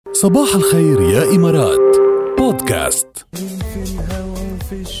صباح الخير يا إمارات بودكاست. في الهوى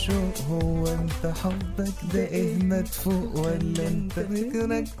وفي الشوق، هو انت حبك ده ايه مدفوق ولا انت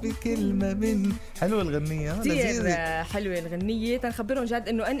فكرك بكلمة من حلوة الغنية كتير حلوة الغنية. تنخبرهم جد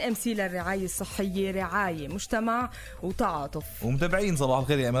انه NMC للرعاية الصحية رعاية مجتمع وتعاطف. ومتابعين صباح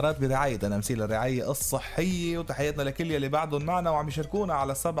الخير يا إمارات برعاية NMC للرعاية الصحية، وتحياتنا لكل اللي بعدهم معنا وعم يشاركونا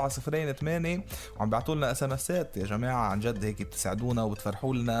على 7028 وعم بعتوا لنا SMSات. يا جماعة عن جد هيك بتسعدونا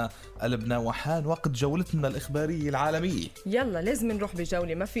وبتفرحوا لنا قلبنا، وحان وقت جولتنا الإخبارية العالمية. يلا لازم نروح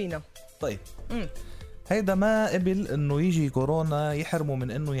بجولة، ما فينا. طيب هيدا ما قبل انه يجي كورونا يحرمه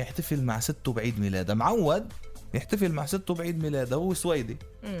من انه يحتفل مع سته بعيد ميلاده. معود يحتفل مع سته بعيد ميلاده، هو سويدي.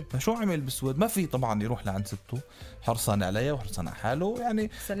 فشو عمل بالسويد؟ ما في طبعا يروح لعند سته، حرصان عليها وحرصان على حاله،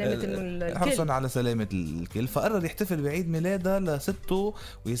 يعني سلامة الكل، حرصان على سلامة الكل. فقرر يحتفل بعيد ميلاده لسته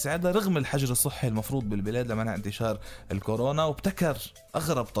ويسعدها رغم الحجر الصحي المفروض بالبلاد لمنع انتشار الكورونا. وابتكر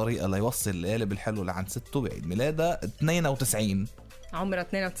اغرب طريقة ليوصل القالب الحلو لعند سته بعيد ميلاده. 92 عمرها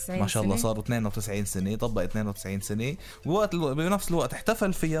 92 ما شاء الله، سنة. صاروا 92 سنة، طبق 92 سنة. بنفس الوقت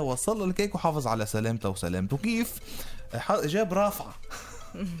احتفل فيها، وصل الكيك وحافظ على سلامته وسلامته. كيف؟ جاب رافعة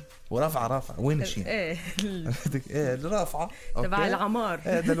ورافعة وين الشيء؟ ايه الرافعة تبع العمار.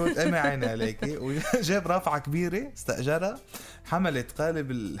 دلوقتي ما عيني عليكي. وجاب رافعة كبيرة استأجرها، حملت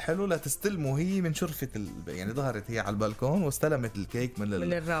قالب الحلو لتستلمه هي من شرفة يعني ظهرت هي على البالكون واستلمت الكيك من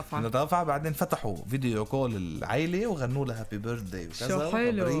الرافعة. بعدين فتحوا فيديو كول العائلة وغنوا لها هابي بيرثداي وكذا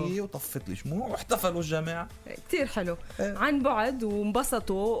وخبرية وطفت الشموع واحتفلوا الجماعة. كتير حلو عن بعد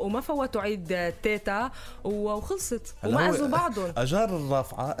وانبسطوا وما فوتوا عيد تيتا وخلصت وما أذوا بعضهم. أجار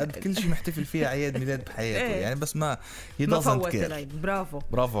الرافعة قد كل شيء محتفل فيها عيد ميلاد بحياته. يعني بس ما فوت العيد.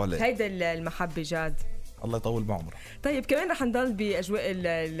 برافو عليك. هيدا المحبة جاد، الله يطول بعمره. طيب كمان رح نضل بأجواء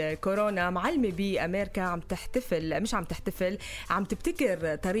الكورونا. معلمة بأمريكا عم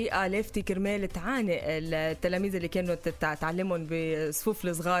تبتكر طريقة لافتة كرمال تعانق التلاميذ اللي كانوا تعلمهم بصفوف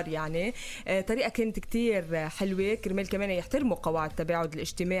الصغار. يعني طريقة كانت كتير حلوة كرمال كمان يحترموا قواعد التباعد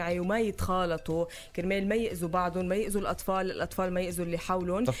الاجتماعي وما يتخالطوا، كرمال ما يأذوا بعضهم، ما يأذوا الأطفال ما يأذوا اللي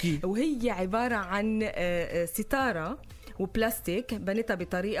حولهم. وهي عبارة عن ستارة وبلاستيك بنتها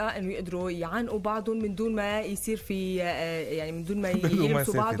بطريقة انه يقدروا يعانقوا بعضهم من دون ما يصير في يعني من دون ما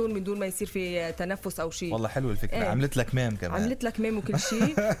يلمسوا بعضهم، من دون ما يصير في تنفس او شيء. والله حلو الفكرة. عملت لك ميم كمان، عملت لك ميم وكل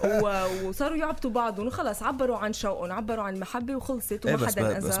شيء. وصاروا يعبطوا بعضهم وخلص، عبروا عن شوقهم، عبروا عن المحبة وخلصت وما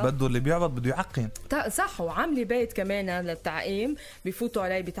حدا أذى. بس بده اللي بيعبط بده يعقم. صح. وعاملة بيت كمان للتعقيم، بيفوتوا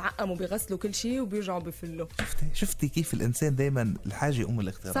عليه بيتعقموا بيغسلوا كل شيء وبيرجعوا بيفلوا. شفتي كيف الإنسان دايما الحاجة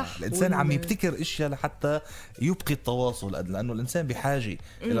الاختراع. الإنسان عم يبتكر اشياء لحتى يبقي التواصل، لأنه الإنسان بحاجة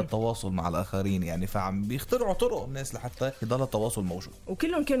إلى التواصل مع الآخرين. يعني فعم بيخترعوا طرق الناس لحتى يضل التواصل موجود.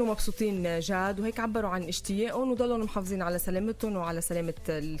 وكلهم كانوا مبسوطين جاد، وهيك عبروا عن اشتياقهم وضلوا محافظين على سلامتهم وعلى سلامة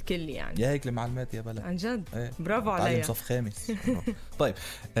الكل. يعني يا هيك المعلومات يا بلا، عن جد برافو عليها. صف خامس. طيب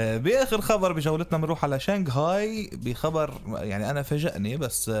بآخر خبر بجولتنا بنروح على شانغهاي بخبر يعني أنا فاجأني.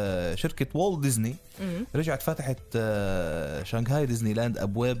 بس شركة والت ديزني رجعت فتحت شانغهاي ديزني لاند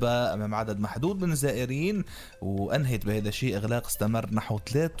أبوابها أمام عدد محدود من الزائرين، وأنهت بهذا الشيء إغلاق استمر نحو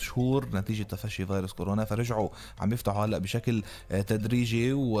 3 شهور نتيجة تفشي فيروس كورونا. فرجعوا عم يفتحوا هلأ بشكل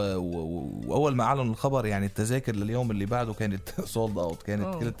تدريجي. وأول ما أعلنوا الخبر يعني التذاكر لليوم اللي بعده كانت سولد أوت،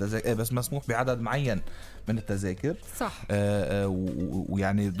 كانت كل التذاكر بس مسموح بعدد معين من التذاكر. صح.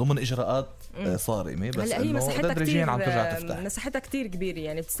 ويعني ضمن إجراءات صارمة، بس إنه تدريجيا عم ترجع تفتح. مساحتها كتير كبيرة،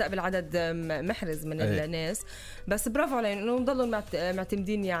 يعني بتستقبل عدد محرز من الناس. بس برافو عليهم إنه نضلوا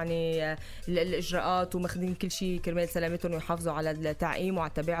معتمدين يعني الإجراءات وماخذين كل شيء كرمال سلامتهم ويحافظوا على التعقيم وعلى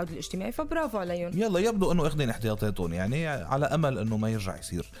التباعد الاجتماعي. فبرافو عليهم. يلا يبدو إنه أخذين احتياطاتهم، يعني على أمل إنه ما يرجع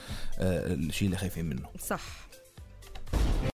يصير الشيء اللي خايفين منه. صح.